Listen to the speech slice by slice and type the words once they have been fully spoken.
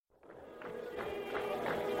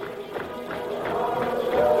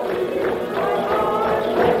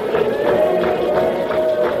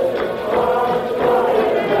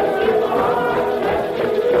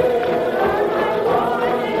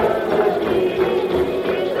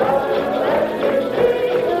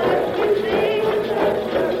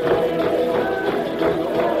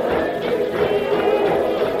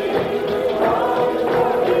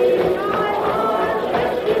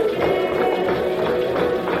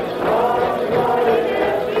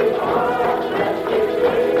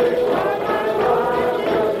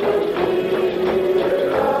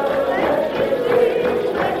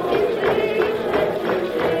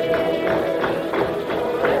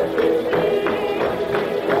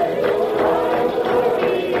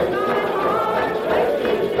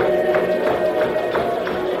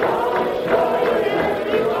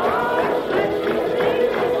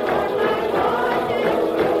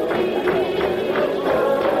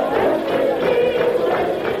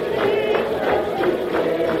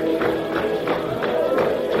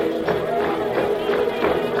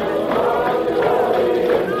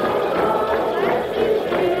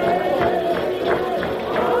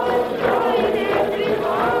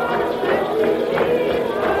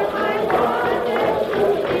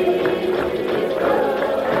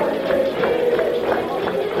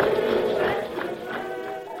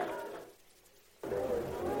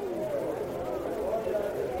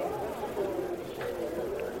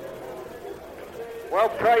Well,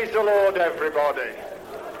 praise the Lord, everybody.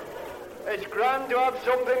 It's grand to have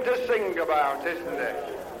something to sing about, isn't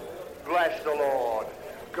it? Bless the Lord.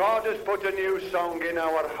 God has put a new song in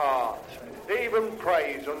our hearts, even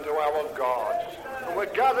praise unto our God. And we're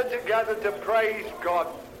gathered together to praise God,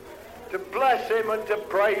 to bless him and to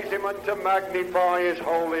praise him and to magnify his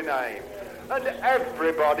holy name. And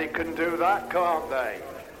everybody can do that, can't they?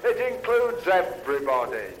 It includes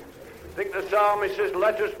everybody. I think the psalmist says,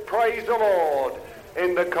 let us praise the Lord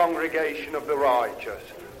in the congregation of the righteous.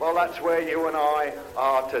 Well, that's where you and I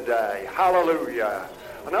are today. Hallelujah.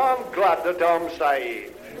 And I'm glad that I'm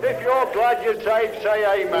saved. If you're glad you're saved,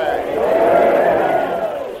 say amen.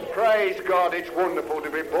 Praise God. It's wonderful to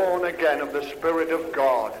be born again of the Spirit of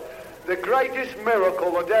God. The greatest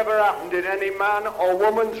miracle that ever happened in any man or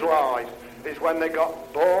woman's life is when they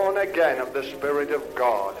got born again of the Spirit of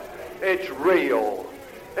God. It's real.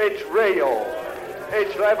 It's real.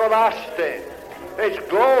 It's everlasting. It's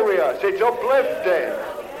glorious. It's uplifting.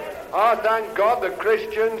 I thank God that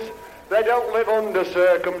Christians, they don't live under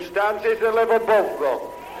circumstances, they live above them.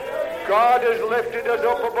 God has lifted us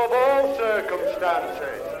up above all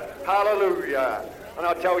circumstances. Hallelujah. And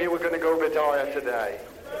I tell you, we're going to go a bit higher today.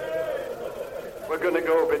 We're going to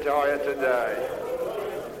go a bit higher today.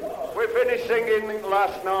 We finished singing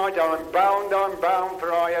last night, I'm bound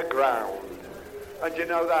for higher ground. And you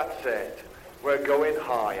know, that's it. We're going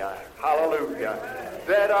higher. Hallelujah.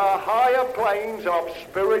 There are higher planes of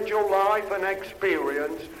spiritual life and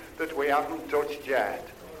experience that we haven't touched yet.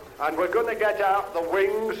 And we're going to get out the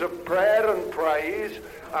wings of prayer and praise,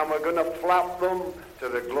 and we're going to flap them to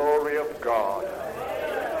the glory of God.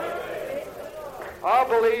 I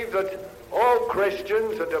believe that all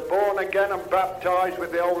Christians that are born again and baptized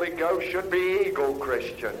with the Holy Ghost should be eagle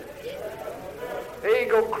Christians.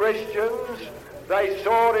 Eagle Christians, they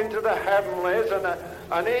soar into the heavenlies, and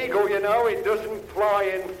an eagle, you know, it doesn't fly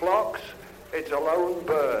in flocks. It's a lone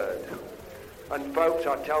bird. And folks,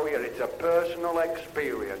 I tell you, it's a personal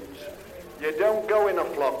experience. You don't go in a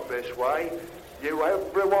flock this way. You,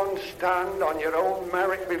 everyone, stand on your own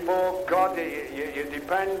merit before God. You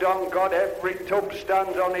depend on God. Every tub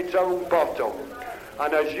stands on its own bottom.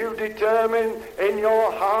 And as you determine in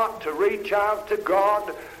your heart to reach out to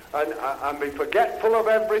God and be forgetful of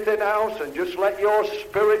everything else and just let your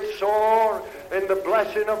spirit soar in the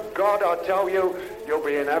blessing of God, I tell you, you'll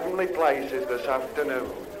be in heavenly places this afternoon.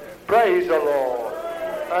 Praise the Lord.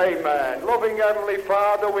 Amen. Loving Heavenly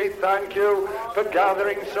Father, we thank you for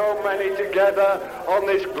gathering so many together on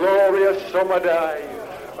this glorious summer day.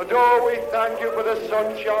 And oh, we thank you for the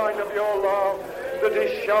sunshine of your love that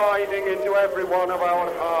is shining into every one of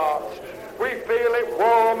our hearts. We feel it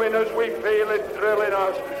warm in us. We feel it thrilling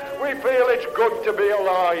us. We feel it's good to be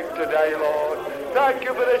alive today, Lord. Thank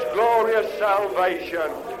you for this glorious salvation.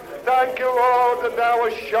 Thank you, Lord, that thou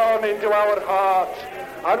hast shone into our hearts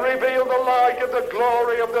and revealed the light of the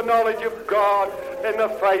glory of the knowledge of God in the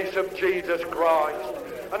face of Jesus Christ.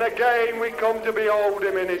 And again we come to behold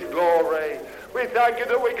him in his glory. We thank you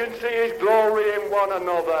that we can see his glory in one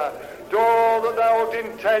another. Oh, that thou wilt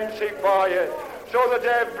intensify it, so that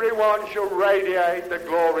everyone shall radiate the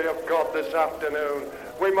glory of God this afternoon.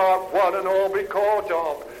 We might one and all be caught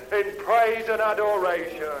up in praise and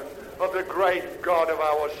adoration of the great God of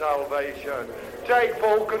our salvation. Take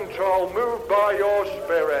full control, move by your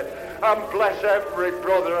Spirit, and bless every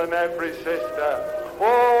brother and every sister.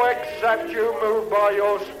 Oh, except you move by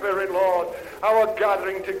your Spirit, Lord, our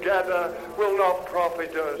gathering together will not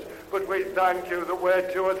profit us. But we thank you that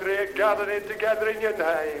where two or three are gathering together in your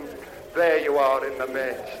name, there you are in the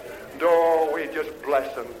midst. And oh, we just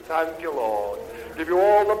bless and thank you, Lord. Give you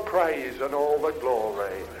all the praise and all the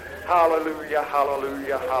glory. Hallelujah,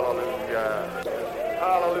 hallelujah, hallelujah.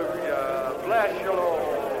 Hallelujah. Bless you,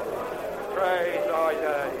 Lord. Praise thy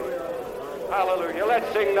name. Hallelujah.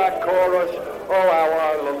 Let's sing that chorus. Oh, how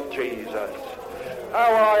I love Jesus.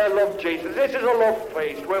 How I love Jesus. This is a love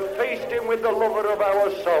feast. We're feasting with the lover of our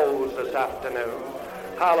souls this afternoon.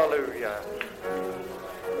 Hallelujah.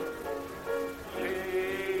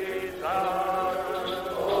 Jesus.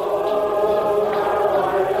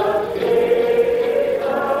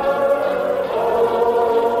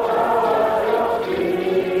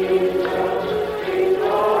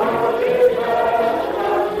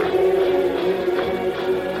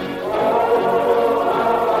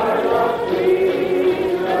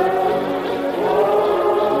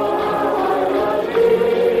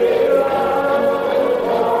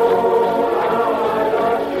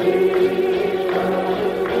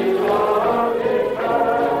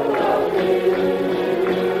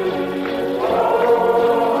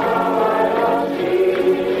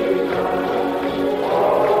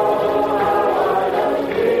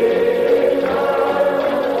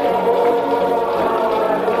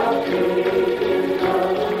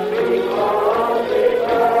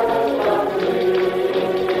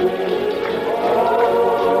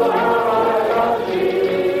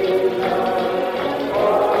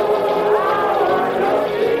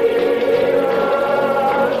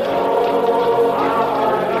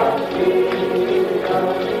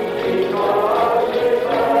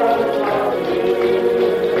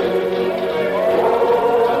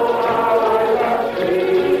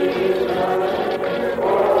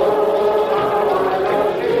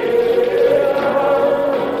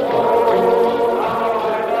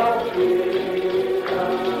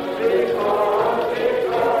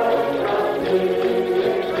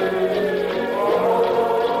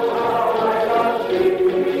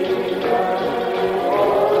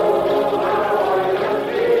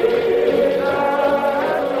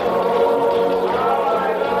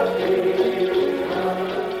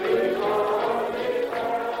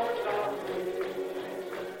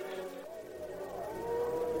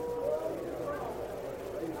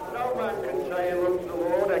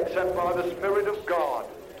 Spirit of God.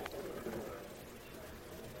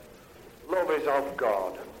 Love is of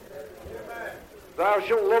God. Thou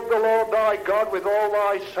shalt love the Lord thy God with all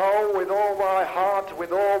thy soul, with all thy heart,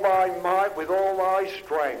 with all thy might, with all thy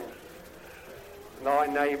strength, and thy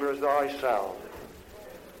neighbour as thyself.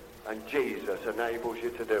 And Jesus enables you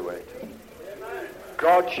to do it.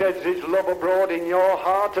 God sheds his love abroad in your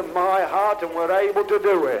heart and my heart, and we're able to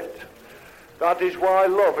do it. That is why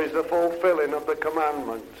love is the fulfilling of the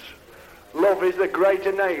commandments. Love is the great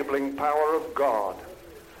enabling power of God.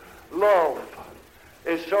 Love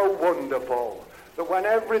is so wonderful that when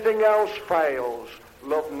everything else fails,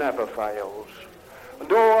 love never fails. And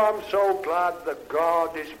oh, I'm so glad that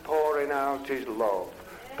God is pouring out his love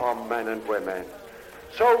upon men and women.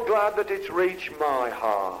 So glad that it's reached my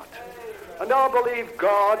heart. And I believe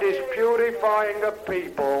God is purifying a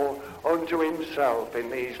people unto himself in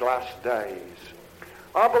these last days.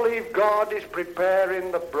 I believe God is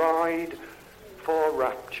preparing the bride for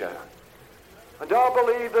rapture. And I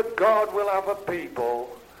believe that God will have a people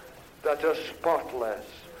that are spotless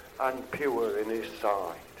and pure in his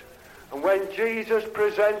sight. And when Jesus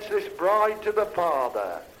presents this bride to the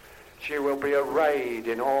Father, she will be arrayed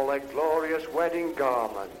in all her glorious wedding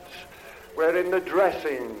garments. We're in the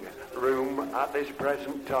dressing room at this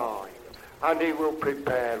present time, and he will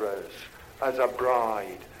prepare us as a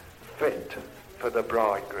bride fit for the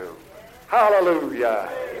bridegroom. Hallelujah.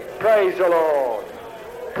 Praise the Lord.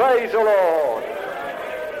 Praise the Lord.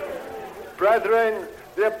 Brethren,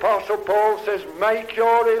 the Apostle Paul says, make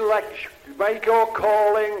your election, make your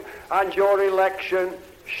calling and your election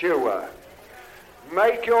sure.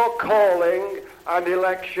 Make your calling and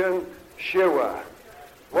election sure.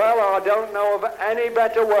 Well, I don't know of any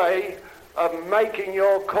better way of making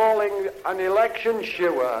your calling and election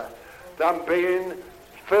sure than being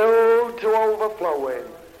filled to overflowing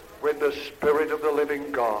with the Spirit of the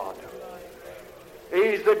living God.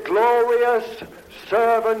 He's the glorious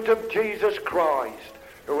servant of Jesus Christ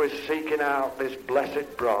who is seeking out this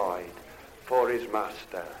blessed bride for his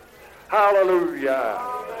master. Hallelujah.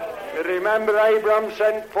 You remember Abraham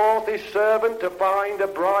sent forth his servant to find a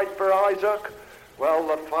bride for Isaac? Well,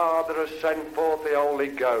 the Father has sent forth the Holy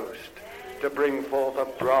Ghost to bring forth a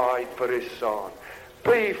bride for his son.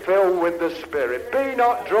 Be filled with the Spirit. Be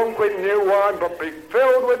not drunk with new wine, but be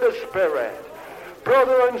filled with the Spirit.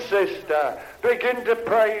 Brother and sister, begin to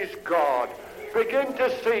praise God. Begin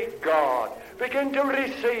to seek God. Begin to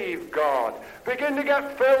receive God. Begin to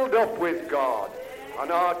get filled up with God.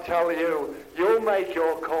 And I tell you, you'll make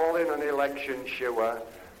your calling and election sure.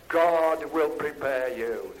 God will prepare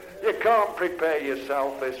you. You can't prepare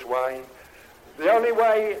yourself this way. The only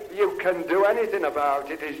way you can do anything about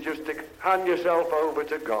it is just to hand yourself over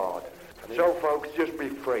to God. So, folks, just be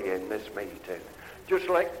free in this meeting. Just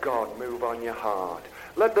let God move on your heart.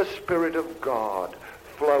 Let the Spirit of God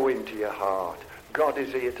flow into your heart. God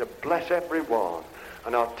is here to bless everyone.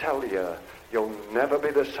 And I'll tell you, you'll never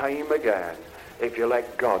be the same again if you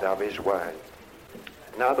let God have his way.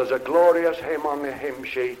 Now, there's a glorious hymn on the hymn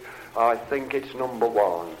sheet. I think it's number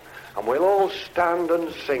 1. And we'll all stand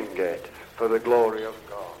and sing it for the glory of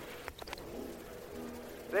God.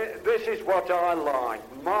 This is what I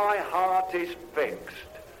like. My heart is fixed,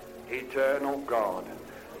 eternal God.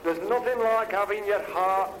 There's nothing like having your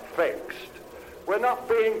heart fixed. We're not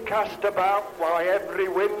being cast about by every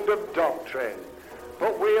wind of doctrine,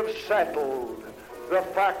 but we have settled the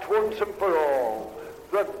fact once and for all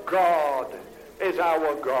that God is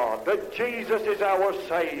our God, that Jesus is our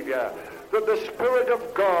Savior, that the Spirit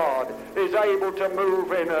of God is able to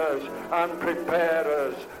move in us and prepare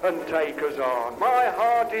us and take us on. My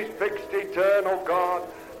heart is fixed, eternal God,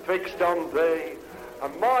 fixed on thee,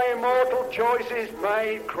 and my immortal choice is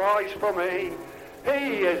made, Christ for me.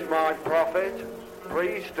 He is my prophet,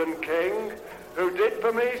 priest and king, who did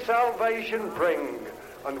for me salvation bring,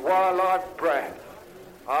 and while I've breath,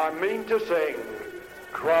 I mean to sing,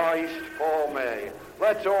 Christ for me.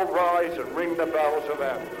 Let's all rise and ring the bells of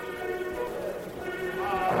heaven.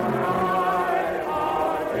 Thank you.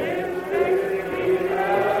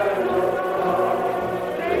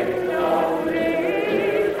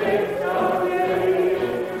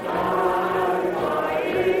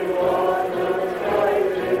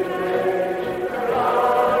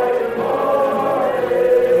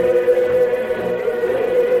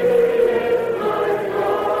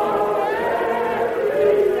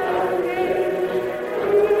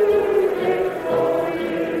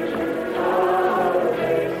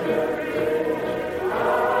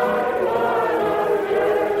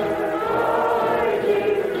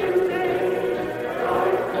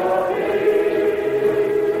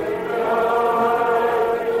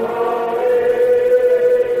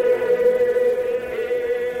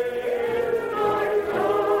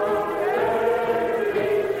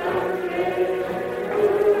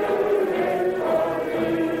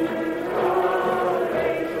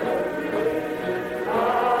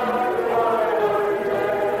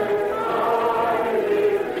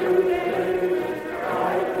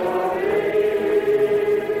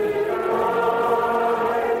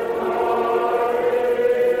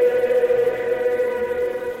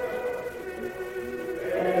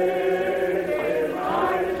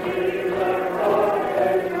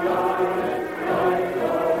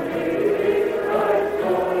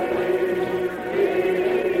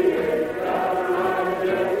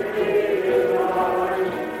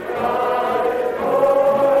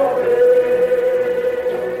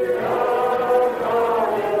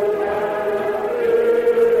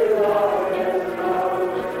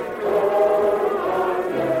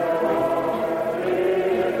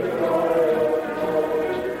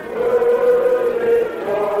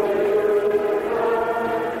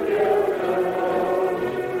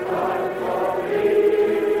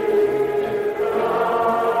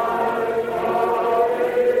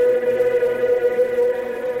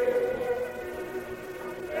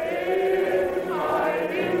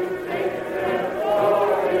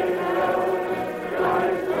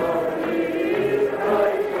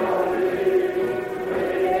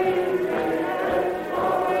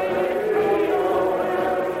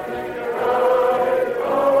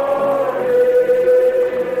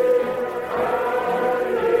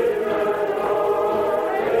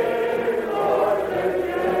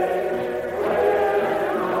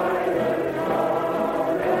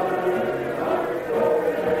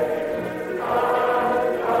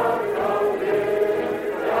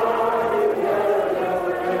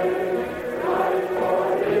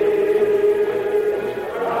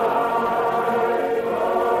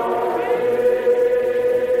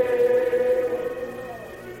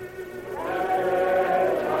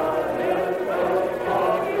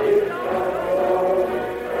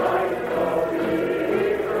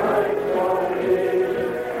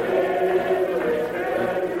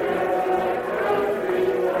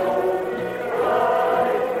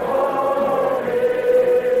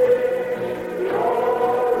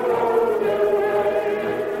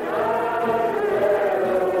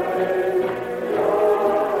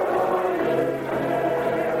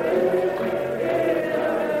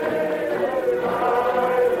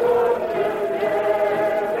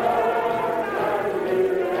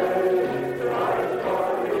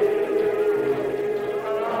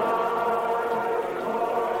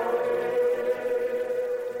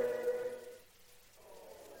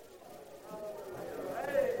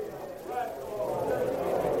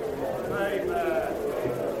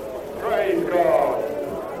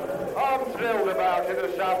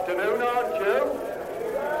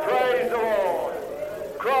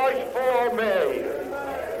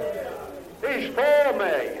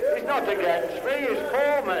 not against me, he's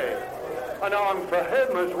for me. And I'm for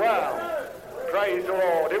him as well. Praise the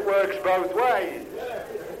Lord. It works both ways.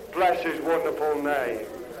 Bless his wonderful name.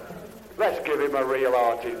 Let's give him a real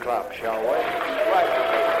hearty clap, shall we? Bless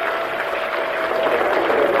him.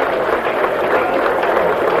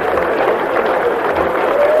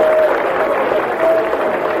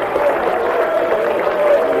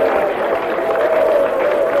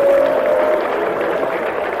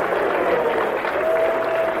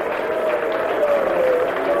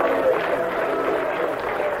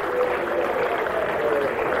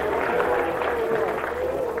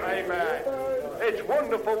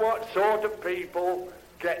 Sort of people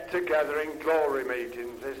get together in glory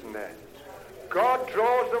meetings, isn't it? God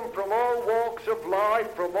draws them from all walks of life,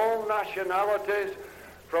 from all nationalities,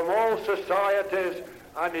 from all societies,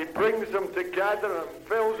 and he brings them together and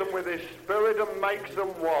fills them with his spirit and makes them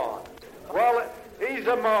one. Well, he's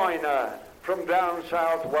a miner from down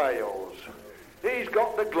South Wales. He's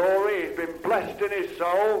got the glory, he's been blessed in his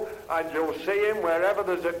soul, and you'll see him wherever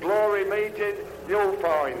there's a glory meeting, you'll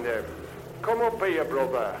find him. Come up here,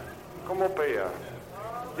 brother. Come up here.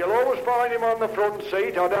 You'll always find him on the front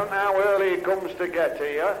seat. I don't know how early he comes to get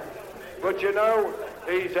here, but you know,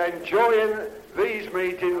 he's enjoying these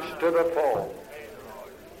meetings to the full.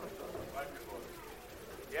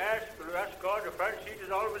 Yes, bless God, the front seat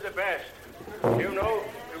is always the best. You know,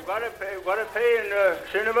 you've got to pay in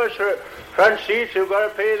cinemas for front seats, you've got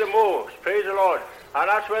to pay the most. Praise the Lord. And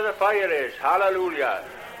that's where the fire is. Hallelujah.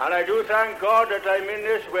 And I do thank God that I'm in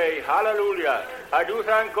this way. Hallelujah. I do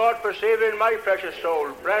thank God for saving my precious soul.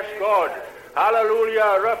 Bless God.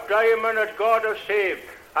 Hallelujah. Rough diamond that God has saved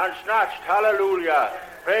and snatched. Hallelujah.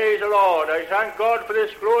 Praise the Lord. I thank God for this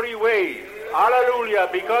glory way. Hallelujah.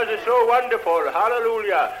 Because it's so wonderful.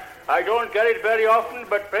 Hallelujah. I don't get it very often,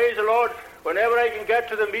 but praise the Lord. Whenever I can get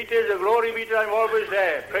to the meeting, the glory meeting, I'm always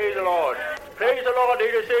there. Praise the Lord. Praise the Lord. They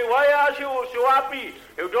just say, why are you so happy?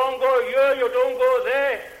 You don't go here, you don't go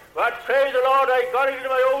there. But praise the Lord, I got it in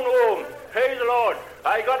my own home. Praise the Lord.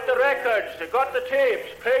 I got the records, I got the tapes.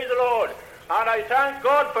 Praise the Lord. And I thank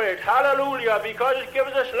God for it. Hallelujah. Because it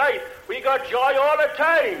gives us life. We got joy all the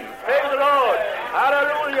time. Praise the Lord.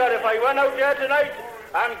 Hallelujah. If I went out there tonight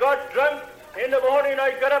and got drunk, in the morning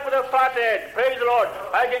I get up with a fat head. Praise the Lord.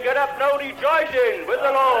 I can get up now rejoicing with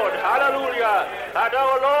the Lord. Hallelujah. And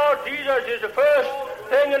our Lord Jesus is the first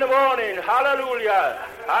thing in the morning. Hallelujah.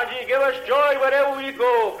 And he give us joy wherever we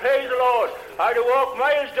go. Praise the Lord. I do walk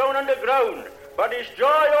miles down on the ground, but it's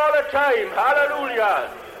joy all the time.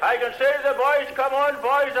 Hallelujah. I can say to the boys, come on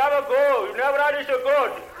boys, have a go. You never had it so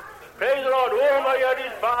good. Praise the Lord. Oh, my head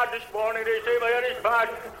is bad this morning. They say my head is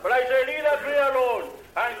bad. But I say, leave that prayer alone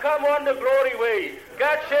and come on the glory way.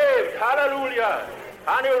 Get saved. Hallelujah.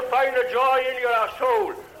 And you'll find the joy in your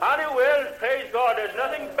soul. And you will. Praise God. There's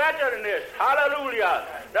nothing better than this. Hallelujah.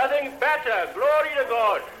 Nothing better. Glory to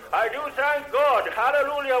God. I do thank God.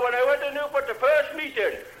 Hallelujah. When I went to Newport, the first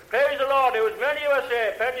meeting, praise the Lord, there was many of us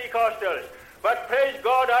there, Pentecostals. But praise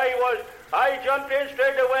God, I jumped in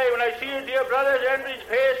straight away when I see dear brother Henry's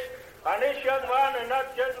face, and this young man and that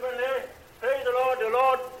gentleman there. Praise the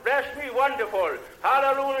Lord blessed me wonderful.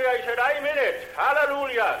 Hallelujah. I said, I'm in it.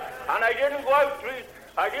 Hallelujah. And I didn't go out to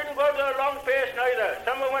the long face neither.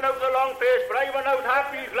 Someone went out to the long face, but I went out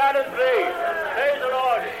happy, glad and brave. Praise the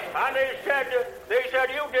Lord. And they said,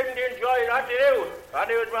 you didn't enjoy it, not you. And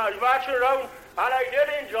they was marching around, and I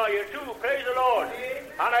did enjoy it too. Praise the Lord.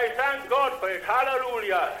 And I thank God for it.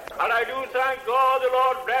 Hallelujah. And I do thank God, the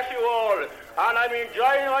Lord bless you all. And I'm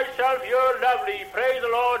enjoying myself. You're lovely. Praise the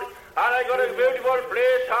Lord. And I got a beautiful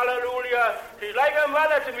place. Hallelujah. She's like a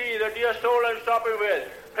mother to me, the dear soul I'm stopping with.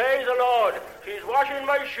 Praise the Lord. She's washing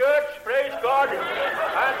my shirts. Praise God.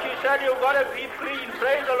 And she said, you've got to be clean.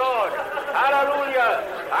 Praise the Lord.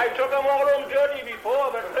 Hallelujah. I took them all home dirty before,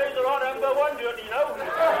 but praise the Lord, I'm the one dirty now.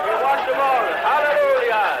 You wash them all.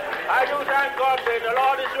 Hallelujah. I do thank God for it. The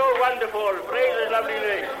Lord is so wonderful. Praise his lovely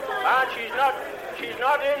name. And she's not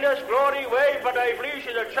in this glory way, but I believe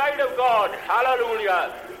she's a child of God.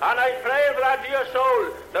 Hallelujah. And I pray for that dear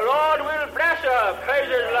soul. The Lord will bless her. Praise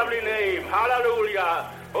his lovely name. Hallelujah.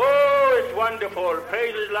 Oh, it's wonderful.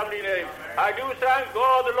 Praise his lovely name. I do thank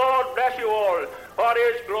God. The Lord bless you all for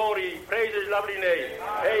his glory. Praise his lovely name.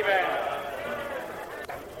 Amen.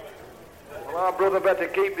 Well, our brother better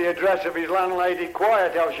keep the address of his landlady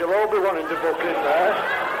quiet, else you'll all be wanting to book in there.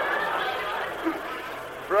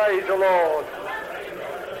 Praise the Lord.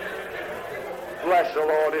 Bless the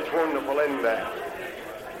Lord. It's wonderful, isn't it?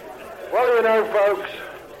 Well, you know, folks,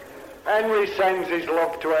 Henry sends his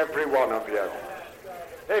love to every one of you.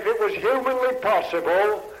 If it was humanly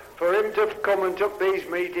possible for him to have come and took these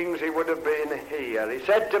meetings, he would have been here. He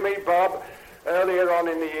said to me, Bob, earlier on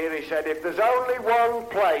in the year, he said, if there's only one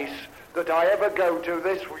place that I ever go to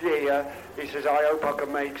this year, he says, I hope I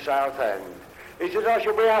can make Southend. He says, I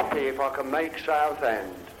shall be happy if I can make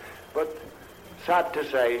Southend. But sad to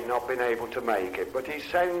say, he's not been able to make it. But he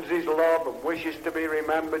sends his love and wishes to be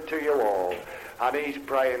remembered to you all. And he's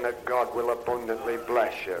praying that God will abundantly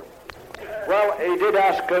bless you. Well, he did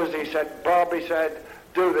ask us, he said, Bob, he said,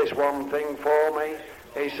 do this one thing for me.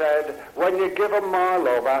 He said, when you give them my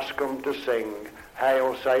love, ask them to sing,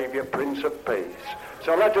 Hail Saviour, Prince of Peace.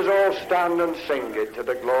 So let us all stand and sing it to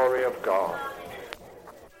the glory of God.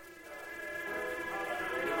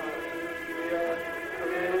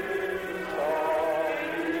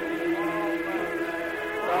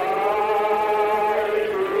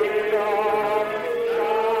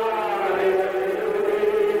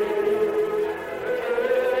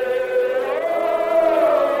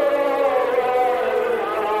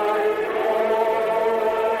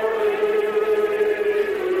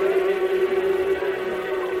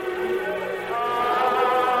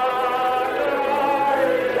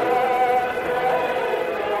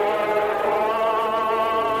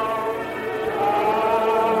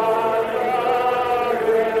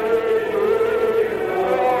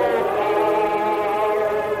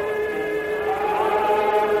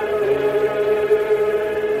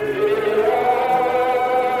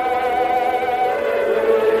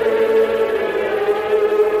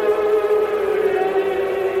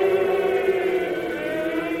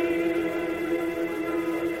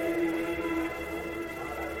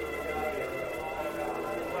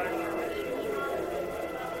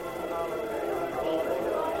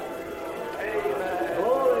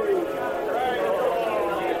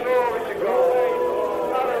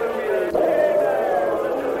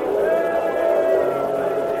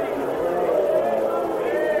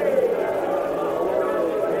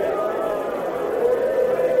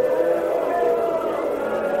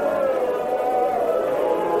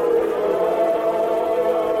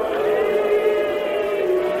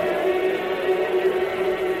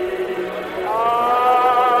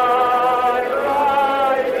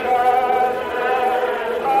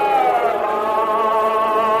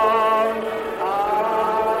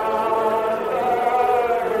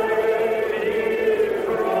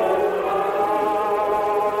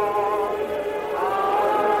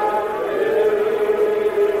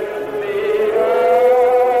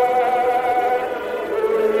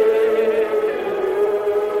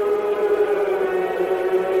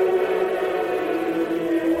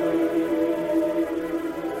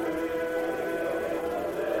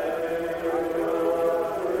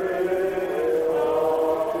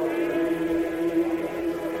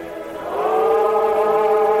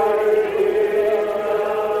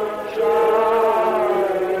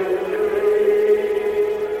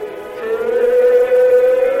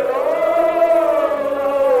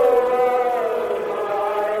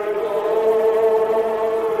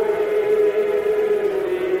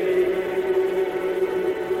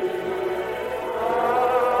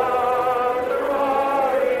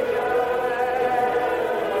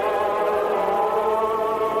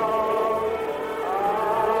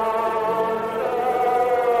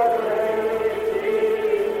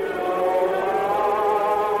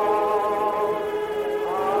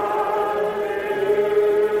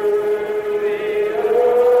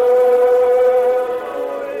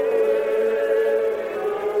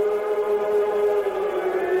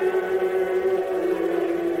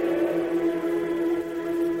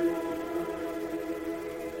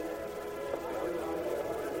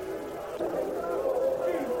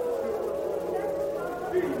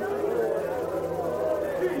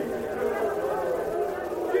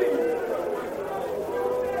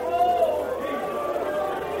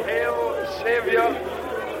 Saviour,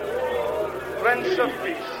 Prince of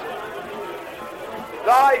Peace.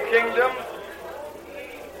 Thy kingdom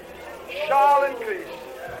shall increase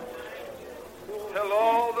till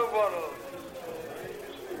all the world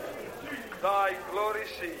thy glory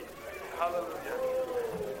see. Hallelujah.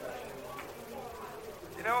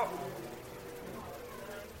 You know,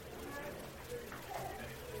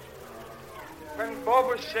 when Bob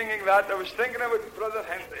was singing that, I was thinking about Brother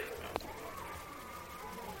Henry.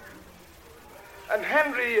 And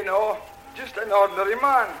Henry, you know, just an ordinary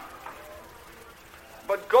man.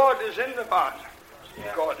 But God is in the man.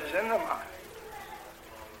 God is in the man.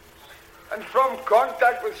 And from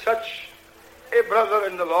contact with such a brother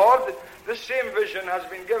in the Lord, the same vision has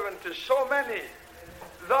been given to so many.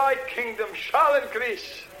 Thy kingdom shall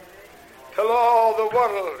increase till all the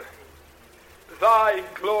world thy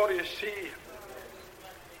glory see.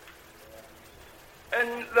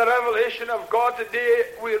 in the revelation of God today,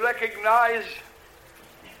 we recognize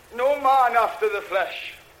no man after the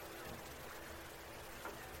flesh.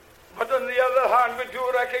 But on the other hand, we do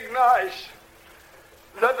recognize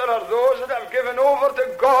that there are those that have given over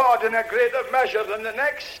to God in a greater measure than the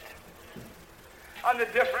next. And the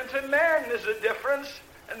difference in men is the difference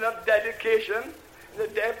in their dedication, the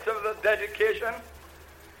depth of their dedication.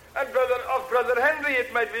 And of Brother Henry,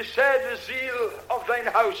 it might be said, the zeal of thine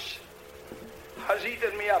house has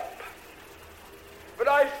eaten me up. But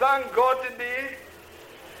I thank God today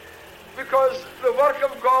because the work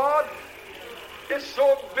of God is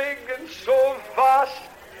so big and so vast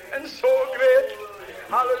and so great.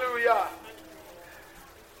 Hallelujah.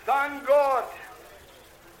 Thank God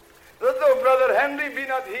that though Brother Henry be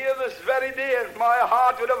not here this very day, my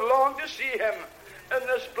heart would have longed to see him in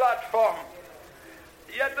this platform.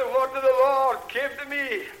 Yet the word of the Lord came to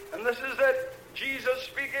me, and this is it, Jesus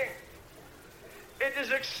speaking. It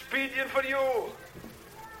is expedient for you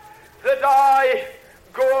that I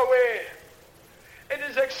go away. It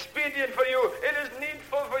is expedient for you. It is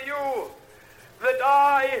needful for you that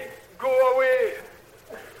I go away.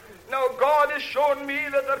 Now God has shown me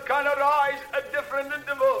that there can arise at different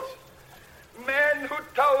intervals men who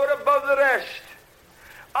tower above the rest,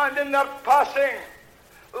 and in their passing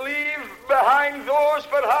leave behind those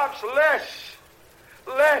perhaps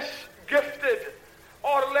less gifted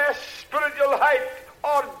or less spiritual height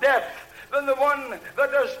or depth than the one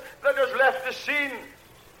that has left the scene.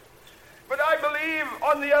 But I believe,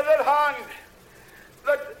 on the other hand,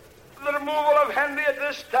 that the removal of Henry at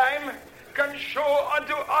this time can show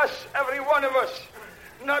unto us, every one of us,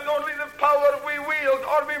 not only the power we wield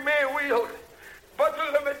or we may wield, but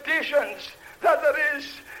the limitations that there is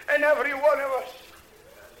in every one of us.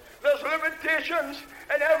 There's limitations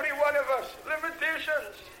in every one of us.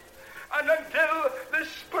 Limitations. And until the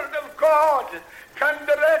Spirit of God can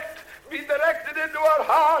be directed into our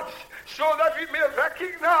hearts so that we may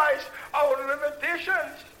recognize our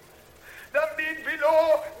limitations, there need be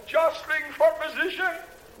no jostling for position.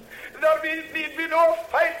 There need be no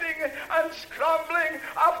fighting and scrambling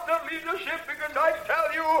after leadership, because I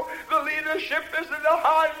tell you, the leadership is in the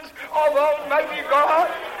hands of Almighty God.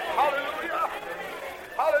 Hallelujah.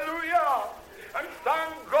 Hallelujah. And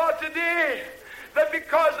thank God today that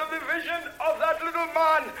because of the vision of that little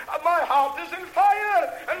man, my heart is in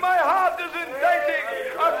fire and my heart is inditing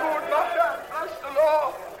a good matter. Bless the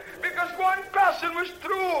Lord. Because one person was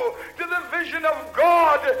true to the vision of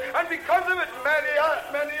God, and because of it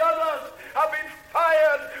many others have been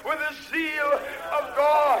fired with the zeal of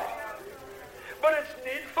God. But it's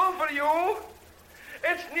needful for you,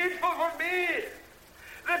 it's needful for me,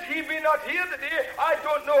 that he be not here today. I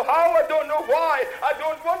don't know how, I don't know why, I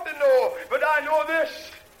don't want to know, but I know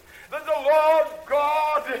this, that the Lord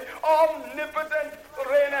God omnipotent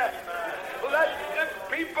reigneth. Let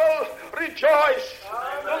the people rejoice.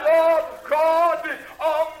 The Lord God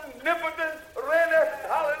omnipotent reigneth.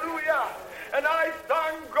 Hallelujah. And I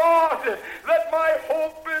thank God that my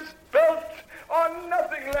hope is built on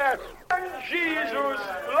nothing less than Jesus'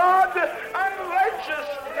 blood and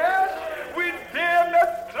righteousness. We dare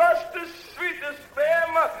not trust the sweetest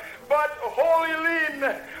name, but wholly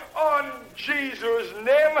lean on Jesus'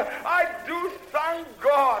 name. I do thank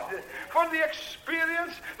God for the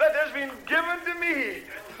experience that has been given to me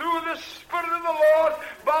through the Spirit of the Lord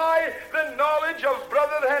by the knowledge of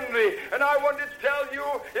Brother Henry. And I want to tell you,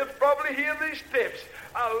 he'll probably hear these tapes,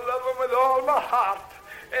 I love him with all my heart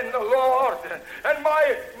in the Lord. And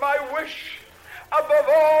my wish above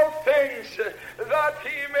all things that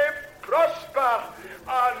he may prosper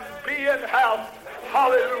and be in health.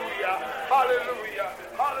 Hallelujah, hallelujah,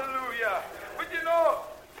 hallelujah. But you know,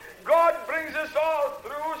 God brings us all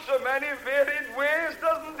through so many varied ways,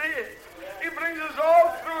 doesn't he? He brings us all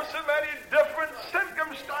through so many different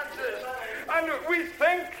circumstances. And we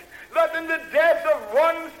think that in the death of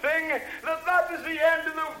one thing, that is the end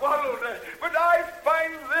of the world. But I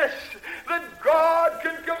find this, that God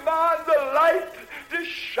can command the light to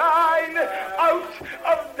shine out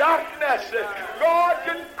of darkness. God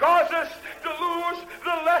can cause us to lose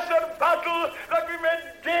the lesser battle that we may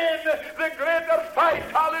gain the greater fight.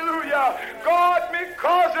 Hallelujah. God may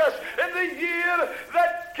cause us in the year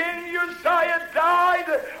that King Uzziah died,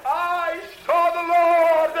 I saw the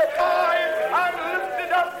Lord high and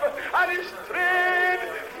lifted up, and his train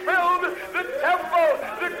filled the temple.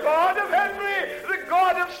 The God of Henry, the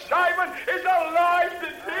God of Simon is alive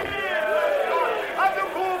today. And the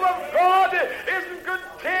move of God isn't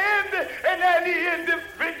contained in any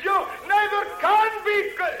individual, neither can be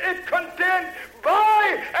it contained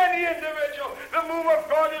by any individual. The move of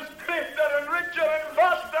God is greater and richer and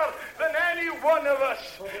vaster than any one of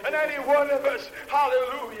us, and any one of us.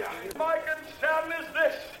 Hallelujah. My concern is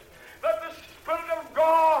this, that the Spirit of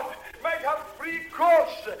God might have free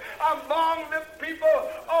course among the people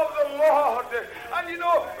of the Lord. And you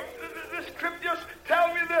know, the scriptures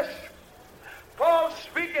tell me this. Paul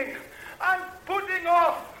speaking, and putting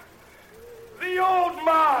off the old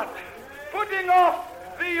man, putting off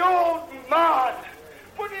the old man,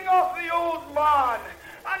 putting off the old man.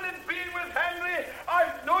 And in being with Henry,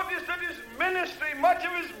 I've noticed that his ministry, much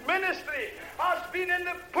of his ministry, has been in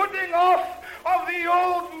the putting off of the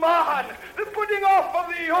old man, the putting off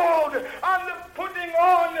of the old and the putting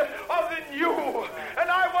on of the new. And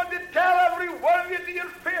I want to tell every one of you to your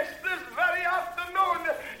face this very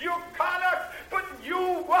afternoon, you cannot put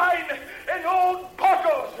new wine in old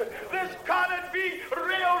bottles. This cannot be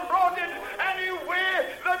railroaded any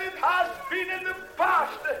way that it has been in the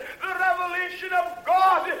past. The revelation of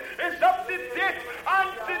God is up to date and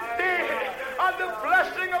today, and the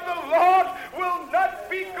blessing of the Lord will not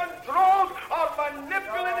be controlled or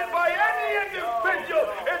manipulated by any individual.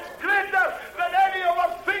 It's greater than any of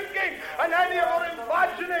our thinking and any of our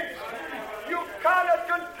imaginings. You cannot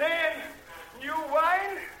contain new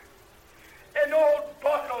wine in old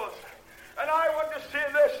bottles. And I want to say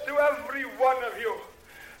this to every one of you.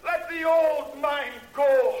 Let the old mind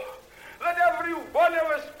go. Let every one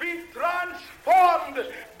of us be transformed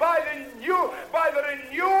by the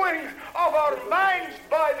renewing of our minds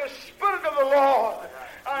by the Spirit of the Lord,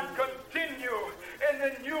 and continue in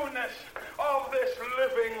the newness of this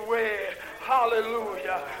living way.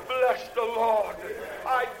 Hallelujah. Bless the Lord.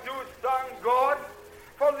 I do thank God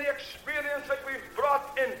for the experience that we've been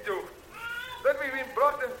brought into.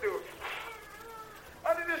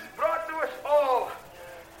 And it has brought to us all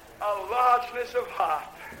a largeness of heart.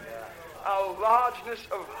 A largeness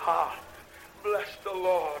of heart. Bless the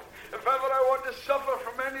Lord. If ever I want to suffer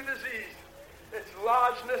from any disease, it's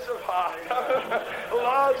largeness of heart.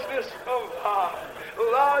 Largeness of heart.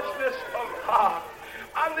 Largeness of heart.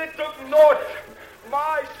 And they took note,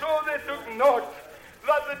 my soul, they took note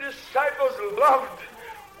that the disciples loved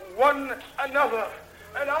one another.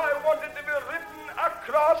 And I wanted to be written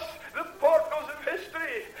across the portals of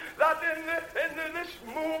history that in this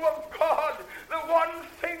move of God, the one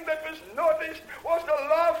thing that was noticed was the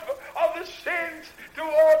love of the saints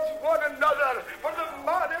towards one another, for the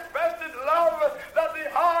manifested love that they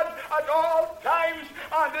had at all times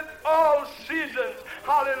and in all seasons.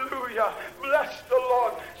 Hallelujah. Bless the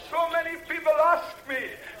Lord. So many people ask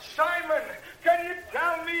me, Simon, can you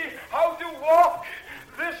tell me how to walk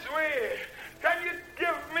this way? Can you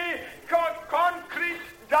give me concrete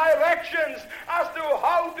directions as to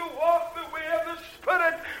how to walk the way of the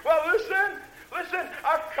Spirit? Well, listen,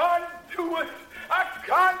 I can't do it. I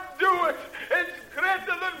can't do it. It's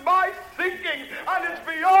greater than my thinking, and it's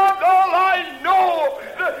beyond all I know.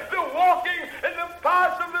 The walking in the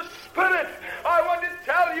paths of the Spirit, I want to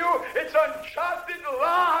tell you, it's uncharted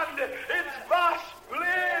land. It's vast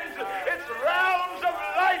plains. It's realms of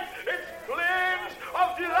light. It's plains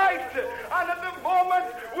of delight. And at the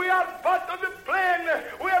moment, we are but on the plain.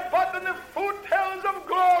 We are but on the foothills of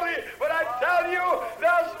glory. But I tell you,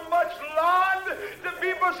 there's much land to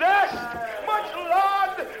be possessed. Much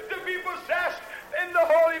land to be possessed in the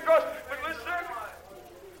Holy Ghost. But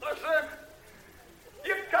listen,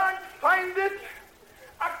 you can't find it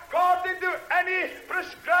according to any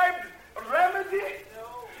prescribed remedy.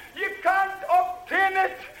 You can't obtain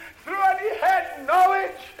it through any head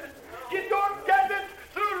knowledge. You don't get it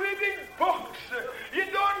through reading books. You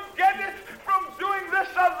don't get it from doing this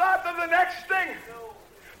or that or the next thing.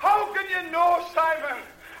 How can you know, Simon?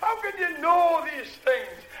 How can you know these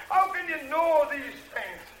things? How can you know these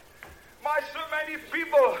things? So many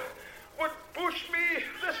people would push me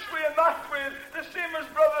this way and that way, the same as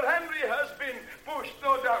Brother Henry has been pushed,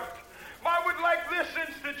 no doubt. I would like this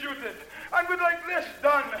instituted, and would like this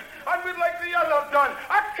done, and would like the other done.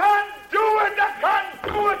 I can't do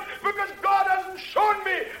it because God hasn't shown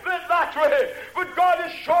me that way. But God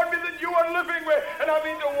has shown me the new and living way, and I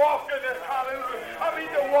mean to walk in it. Hallelujah. I mean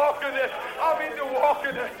to walk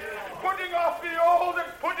in it. Putting off the old and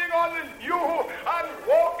putting on the new, and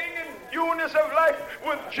walking in newness of life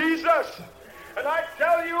with Jesus. And I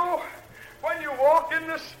tell you, when you walk in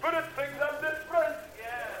the Spirit, things are different.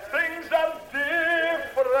 Things are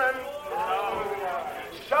different.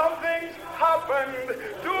 Something's happened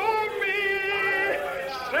to me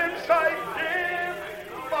since I gave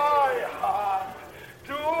my heart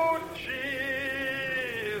to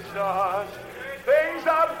Jesus. Things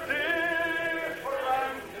are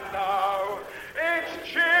different now. It's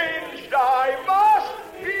changed, I must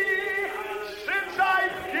be, since I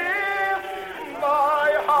gave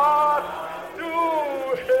my heart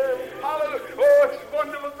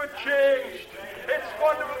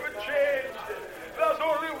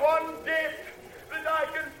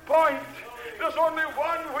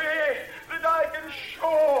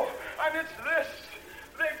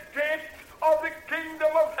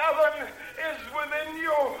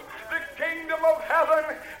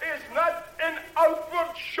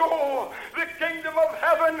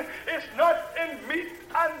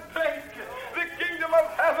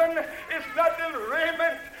is not in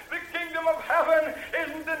raiment. The kingdom of heaven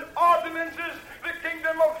isn't in ordinances. The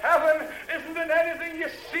kingdom of heaven isn't in anything you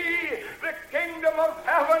see. The kingdom of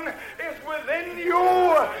heaven is within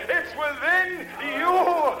you. It's within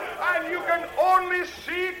you. And you can only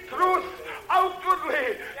see truth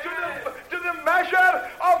outwardly to the measure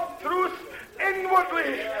of truth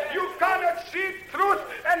inwardly. You cannot see truth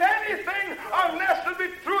in anything unless there be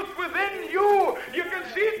truth within you. You can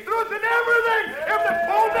see truth in everything if the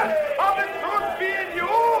fullness of the truth be in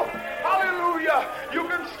you. Hallelujah. You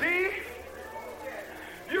can see.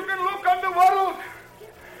 You can look on the world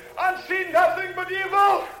and see nothing but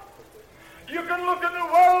evil. You can look in the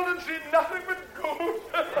world and see nothing but good.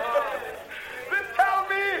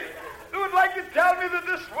 They would like to tell me that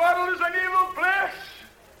this world is an evil place.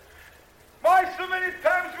 Why so many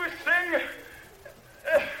times we sing,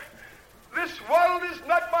 this world is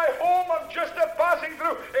not my home, I'm just a passing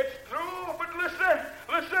through. It's true, but listen,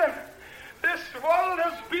 this world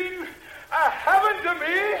has been a heaven to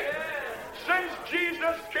me since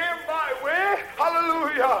Jesus came my way.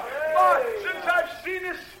 Hallelujah. Since I've seen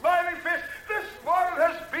his smiling face, this world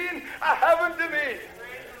has been a heaven to me.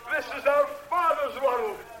 This is our Father's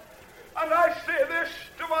world. And I say this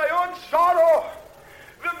to my own sorrow.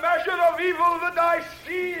 The measure of evil that I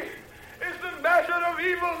see is the measure of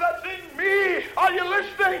evil that's in me. Are you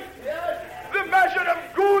listening? Yes. The measure of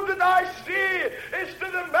good that I see is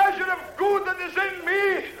to the measure of good that is in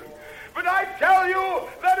me. But I tell you,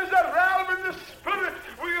 there is a realm in the spirit.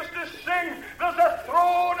 We used to sing, there's a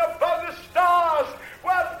throne above the stars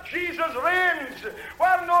where Jesus reigns,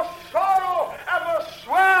 where no sorrow ever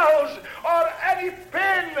swells or any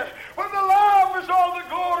pain, where the Lamb is all the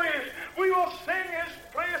glory. We will sing his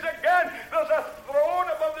praise again. There's a throne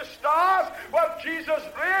above the stars where Jesus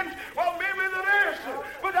reigns. Well, maybe there is,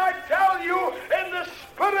 but I tell you, in the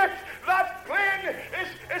spirit, that plane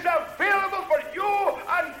is available for you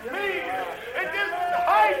and me. It isn't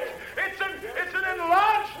height. It's an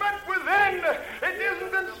enlargement within. It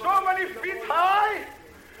isn't in so many feet high.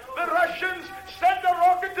 The Russians sent a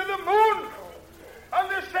rocket to the moon, and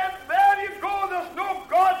they said, there you go, there's no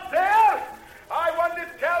God there. I want to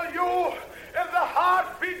tell you, if the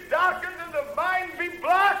heart be darkened and the mind be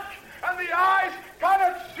black and the eyes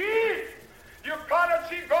cannot see, you cannot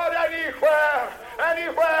see God anywhere.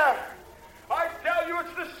 I tell you,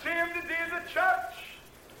 it's the same today in the church.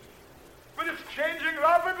 But it's changing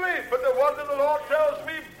rapidly. But the word of the Lord tells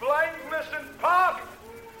me blindness in part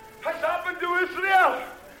has happened to Israel.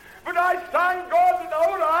 But I thank God that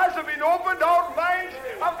our eyes have been opened, our minds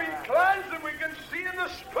have been cleansed, and we can see in the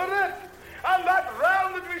Spirit. And that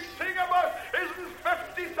realm that we sing about isn't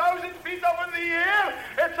 50,000 feet up in the air.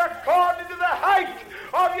 It's according to the height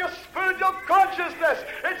of your spiritual consciousness.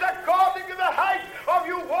 It's according to the height of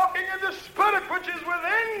you walking in the Spirit, which is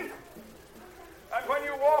within. And when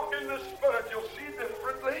you walk in the Spirit, you'll see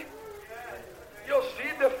differently. You'll see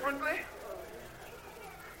differently.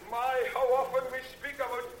 My, how often we speak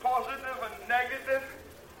about positive and negative,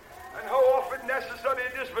 and how often necessary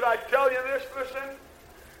it is. But I tell you this, listen.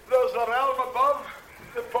 There's a realm above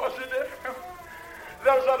the positive.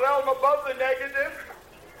 There's a realm above the negative.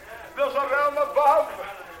 There's a realm above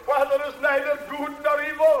where there is neither good nor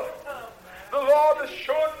evil. The Lord has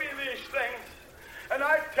shown me these things. And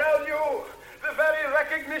I tell you, the very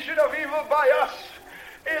recognition of evil by us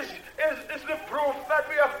is the proof that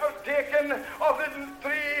we have partaken of the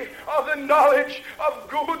tree of the knowledge of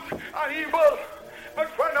good and evil. But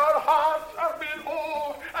when our hearts are made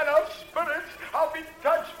whole and our spirits have been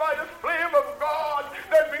touched by the flame of God,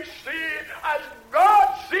 then we see as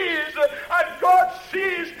God sees, and God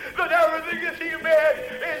sees that everything that he made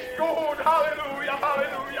is good. Hallelujah,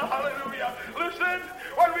 hallelujah, hallelujah. Listen,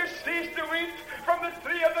 when we cease to eat from the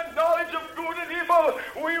tree of the knowledge of good and evil,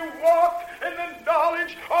 we walk in the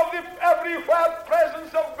knowledge of the everywhere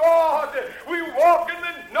presence of God. We walk in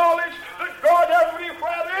the knowledge that God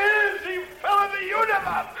everywhere is. He filled the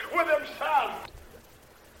universe with himself.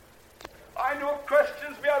 I know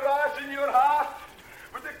questions may arise in your heart,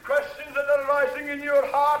 but the questions that are rising in your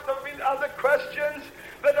heart are the questions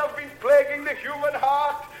that have been plaguing the human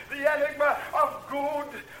heart, the enigma of good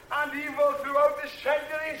and evil throughout the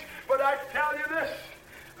centuries. But I tell you this,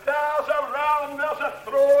 there's a realm, there's a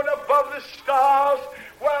throne above the stars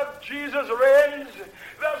where Jesus reigns.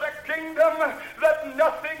 There's a kingdom that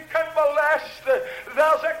nothing can molest.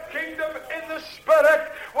 There's a kingdom in the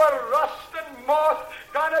Spirit where rust and moth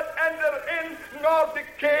cannot enter in nor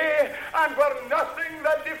decay, and where nothing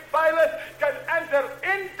that defileth can enter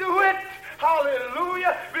into it.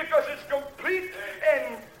 Hallelujah, because it's complete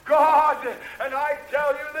in God. And I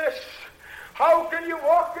tell you this, how can you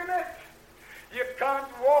walk in it? You can't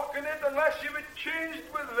walk in it unless you've been changed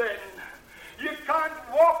within. You can't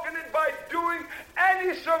walk in it by doing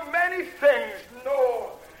so many things.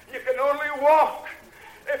 No, you can only walk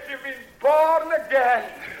if you've been born again.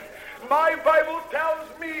 My Bible tells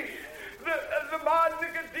me that the man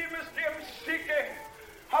Nicodemus came seeking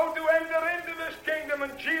how to enter into this kingdom,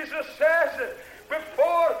 and Jesus says,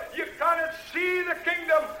 before you cannot see the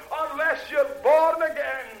kingdom unless you're born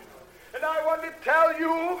again. And I want to tell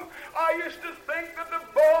you, I used to think that the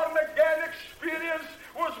born again experience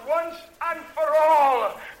was once and for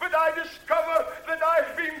all. But I discover that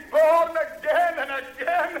I've been born again and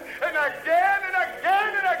again and again and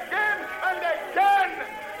again and again and again.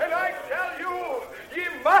 And I tell you, ye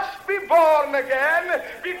must be born again,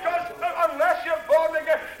 because unless you're born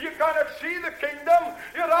again, you cannot see the kingdom.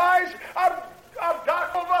 Your eyes are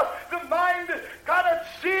dark over, the mind cannot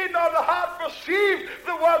see nor the heart perceive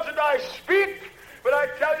the words that I speak. But I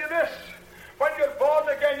tell you this, when you're born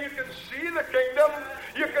again, you can see the kingdom.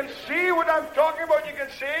 You can see what I'm talking about. You can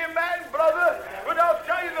say amen, brother. But I'll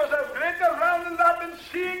tell you, there's a greater realm than that than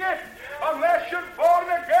seeing it. Unless you're born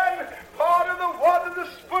again, part of the water, the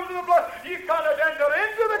spirit, of the blood, you cannot enter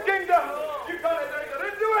into the kingdom. You cannot enter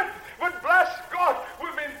into it. But bless God,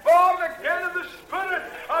 we've been born again of the Spirit,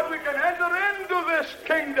 and we can enter into this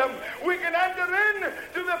kingdom. We can enter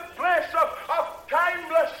into the place of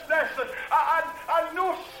timelessness and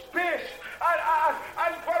no space.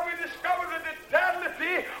 And where we discover that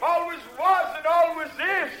eternity always was and always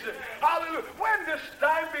is. Hallelujah. When does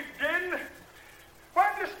time begin? When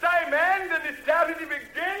does time end and eternity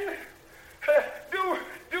begin?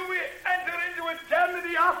 Do we enter into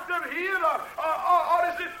eternity after here, or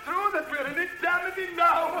is it true that we're in eternity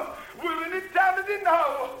now? We're in eternity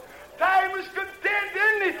now. Time is contained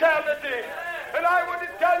in eternity. And I want to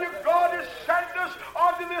tell you, God has sent us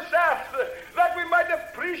onto this earth that we might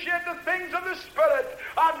appreciate the things of the Spirit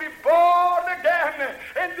and be born again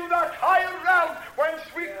into that higher realm whence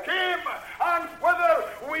we came and whither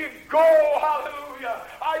we go. Hallelujah.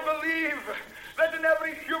 I believe that in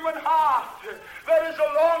every human heart there is a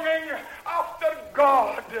longing after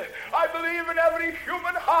God. I believe in every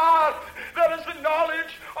human heart there is a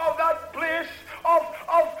knowledge of that place of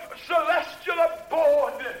celestial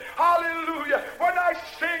abode. Hallelujah. When I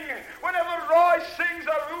sing, whenever Roy sings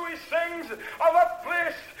or Rui sings of a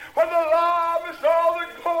place where the Lamb is all the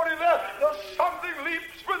glory, there's something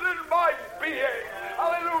leaps within my being.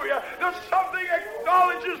 Hallelujah. There's something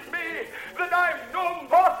acknowledges me that I'm no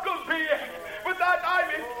mortal being, but that I'm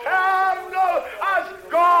eternal as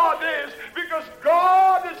God is, because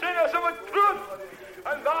God is in us of a truth,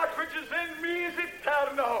 and that which is in me is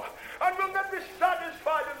eternal, and will not be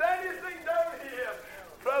satisfied with anything down here.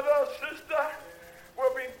 Brother or sister,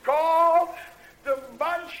 we're being called to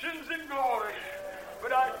mansions in glory.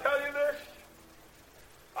 But I tell you this,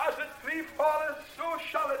 as a tree falleth, so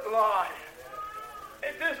shall it lie.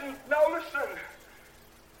 It isn't, now listen,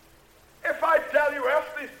 if I tell you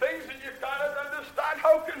earthly things and you cannot understand,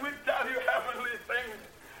 how can we tell you heavenly things?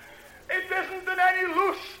 It isn't in any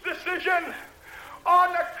loose decision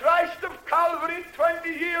on the Christ of Calvary 20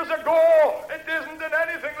 years ago. It isn't in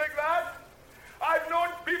anything like that. I've known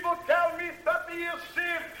people tell me 30 years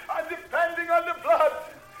saved and depending on the blood.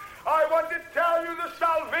 I want to tell you the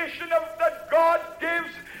salvation that God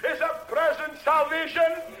gives is a present salvation.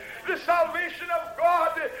 The salvation of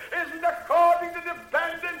God isn't according to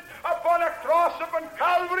dependent upon a cross upon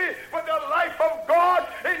Calvary, but the life of God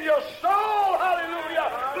in your soul. Hallelujah.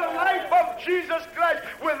 The life of Jesus Christ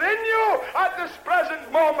within you at this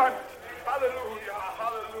present moment. Hallelujah.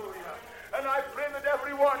 Hallelujah. And I pray that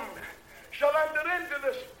everyone shall enter into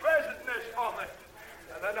this presentness of it.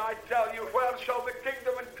 And then I tell you, where shall the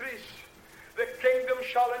kingdom increase? The kingdom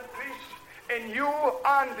shall increase in you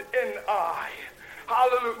and in I.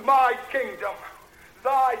 Hallelujah. My kingdom,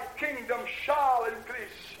 thy kingdom shall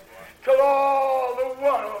increase till all the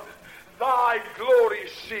world thy glory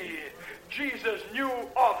see. Jesus knew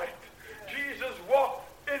of it. Jesus walked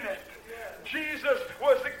in it. Jesus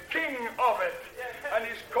was the king of it. And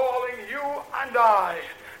he's calling you and I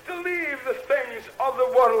to leave the things of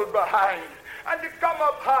the world behind and to come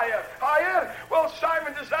up higher. Higher? Well,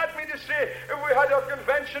 Simon, does that mean to say if we had our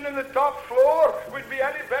convention in the top floor, we'd be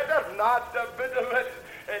any better? Not a bit of it.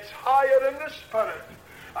 It's higher in the Spirit.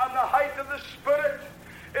 And the height of the Spirit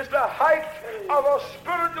is the height of our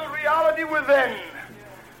spiritual reality within.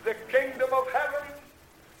 The kingdom of heaven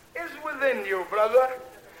is within you, brother.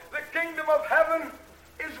 The kingdom of heaven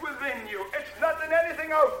is within you. It's not in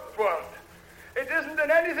anything outward. It isn't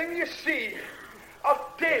in anything you see, or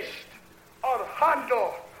taste, or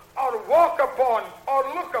handle, or walk upon, or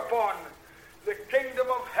look upon. The kingdom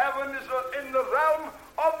of heaven is in the realm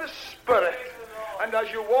of the Spirit. And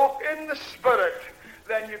as you walk in the Spirit,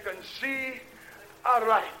 then you can see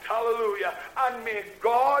aright. Hallelujah. And may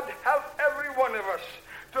God help every one of us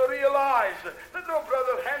to realize that though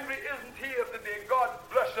Brother Henry isn't here today, God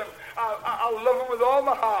bless him, I'll love him with all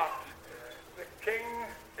my heart. The King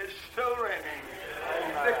is still reigning.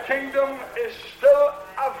 The kingdom is still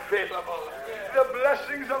available. The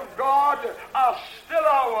blessings of God are still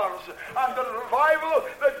ours. And the revival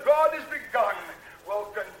that God has begun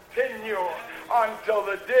will continue until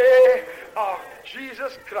the day of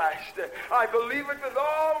Jesus Christ. I believe it with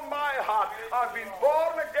all my heart. I've been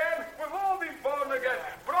born again. We've all been born again.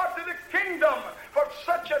 Brought to the kingdom for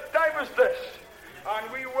such a time as this.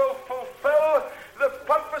 And we will fulfill the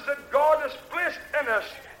purpose that God has placed in us.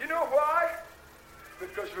 You know why?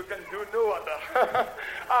 Because we can do no other.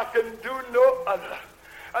 I can do no other.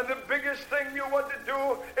 And the biggest thing you want to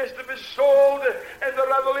do is to be sold in the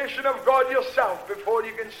revelation of God yourself before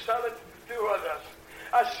you can sell it to others.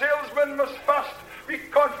 A salesman must first be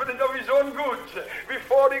confident of his own goods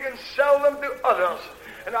before he can sell them to others.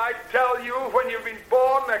 And I tell you, when you've been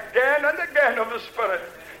born again and again of the Spirit,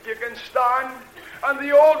 you can stand on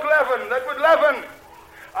the old leaven that would leaven.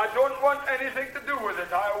 I don't want anything to do with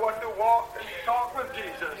it. I want to walk and talk with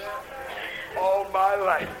Jesus all my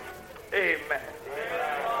life. Amen.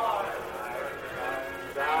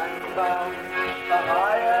 Stand on the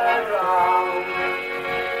higher ground.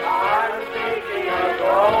 I'm seeking a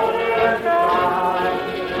golden line.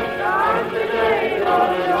 Down the day of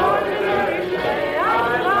the ordinary day.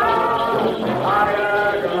 I'm on the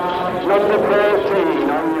higher ground. Number 13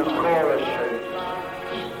 on your chorus sheet.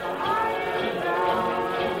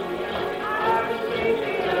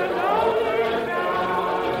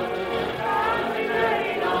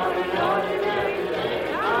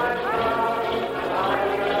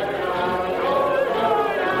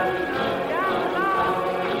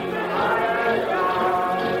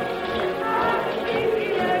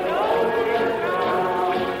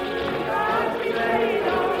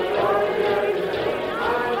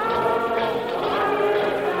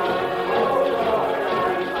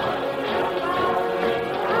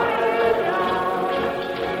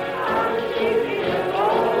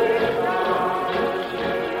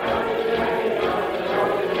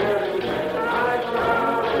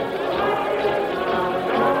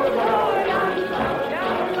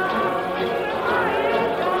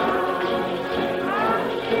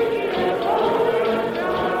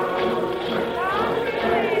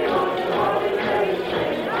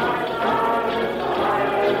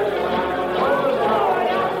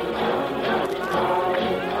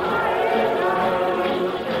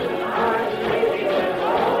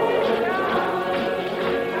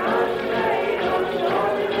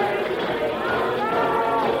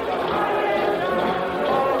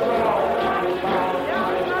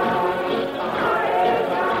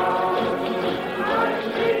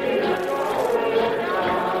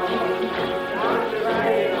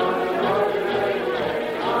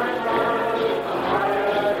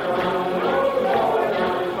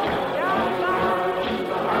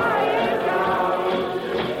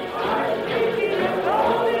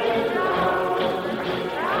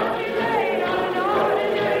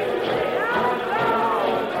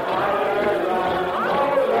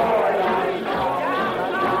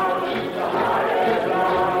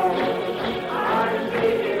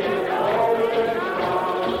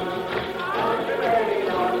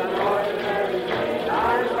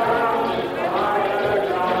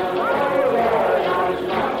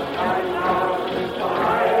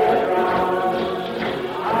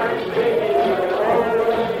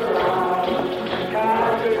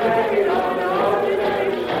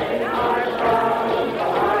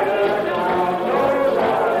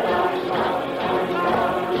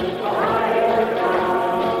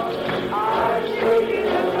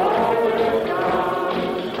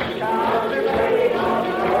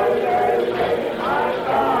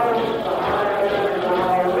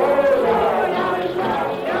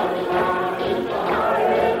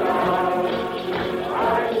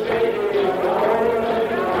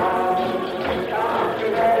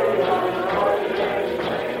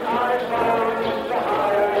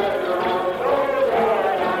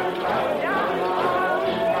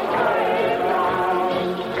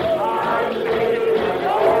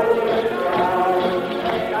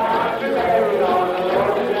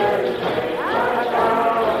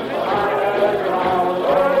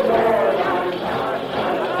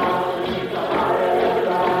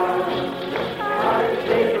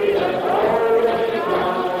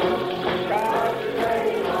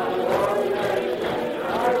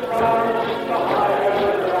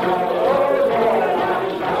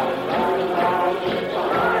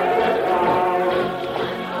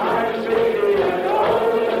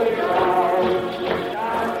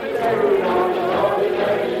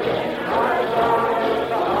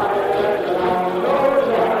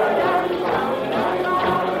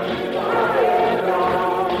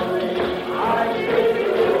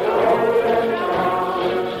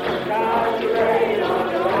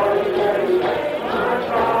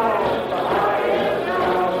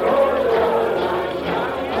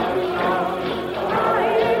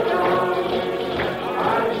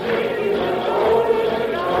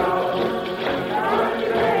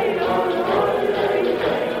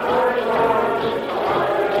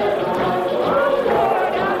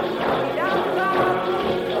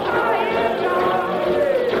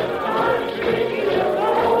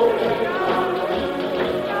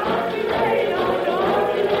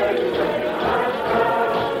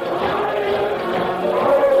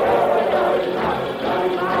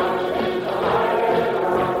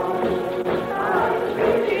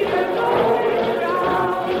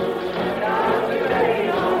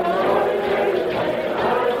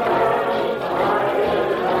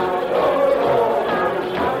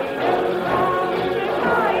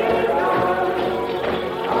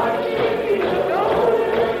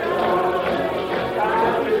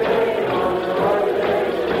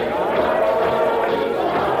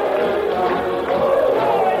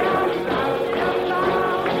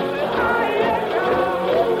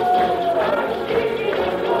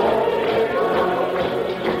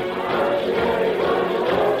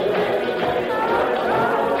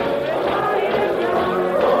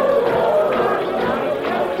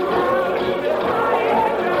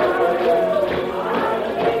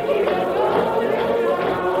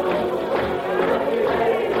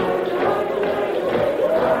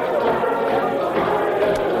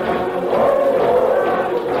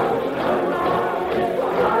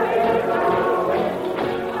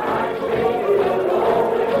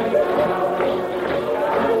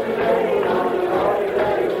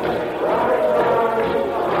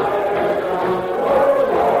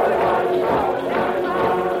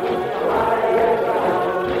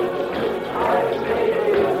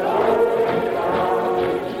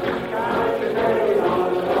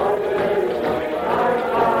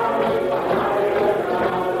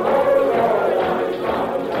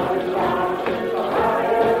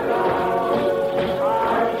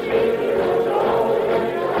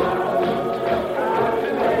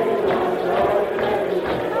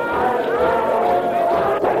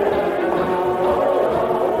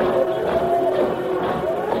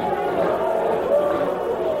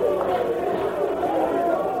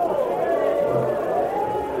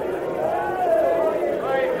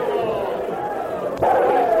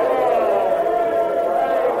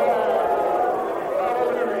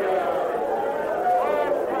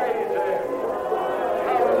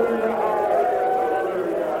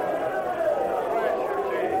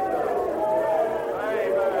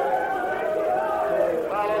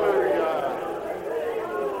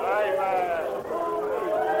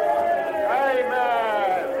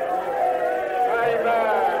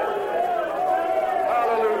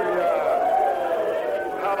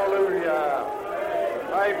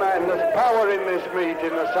 Amen. There's power in this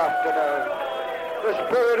meeting this afternoon. The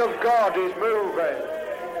Spirit of God is moving.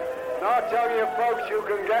 And I tell you, folks, you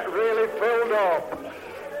can get really filled up.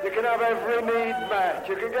 You can have every need met.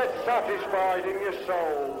 You can get satisfied in your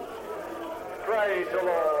soul. Praise the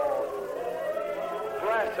Lord.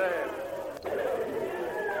 Bless Him.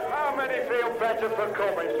 How many feel better for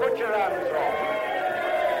coming? Put your hands up.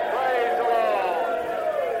 Praise the Lord.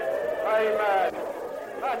 Amen.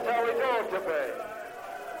 That's how it ought to be.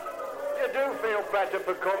 You do feel better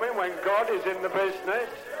for coming when God is in the business,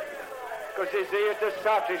 because He's here to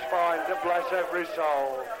satisfy and to bless every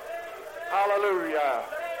soul. Hallelujah.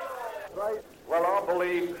 Right. Well, I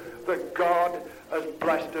believe that God has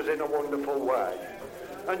blessed us in a wonderful way.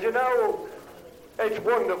 And you know, it's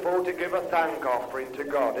wonderful to give a thank offering to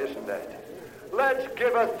God, isn't it? Let's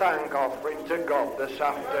give a thank offering to God this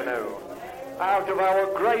afternoon, out of our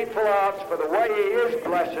grateful hearts for the way He is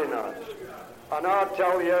blessing us. And I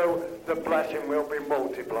tell you, the blessing will be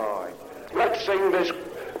multiplied. Let's sing this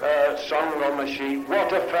song on the sheet.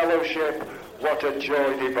 What a fellowship, what a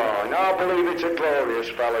joy divine. I believe it's a glorious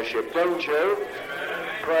fellowship, don't you?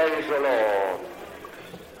 Praise the Lord.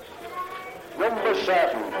 Number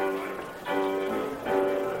 7.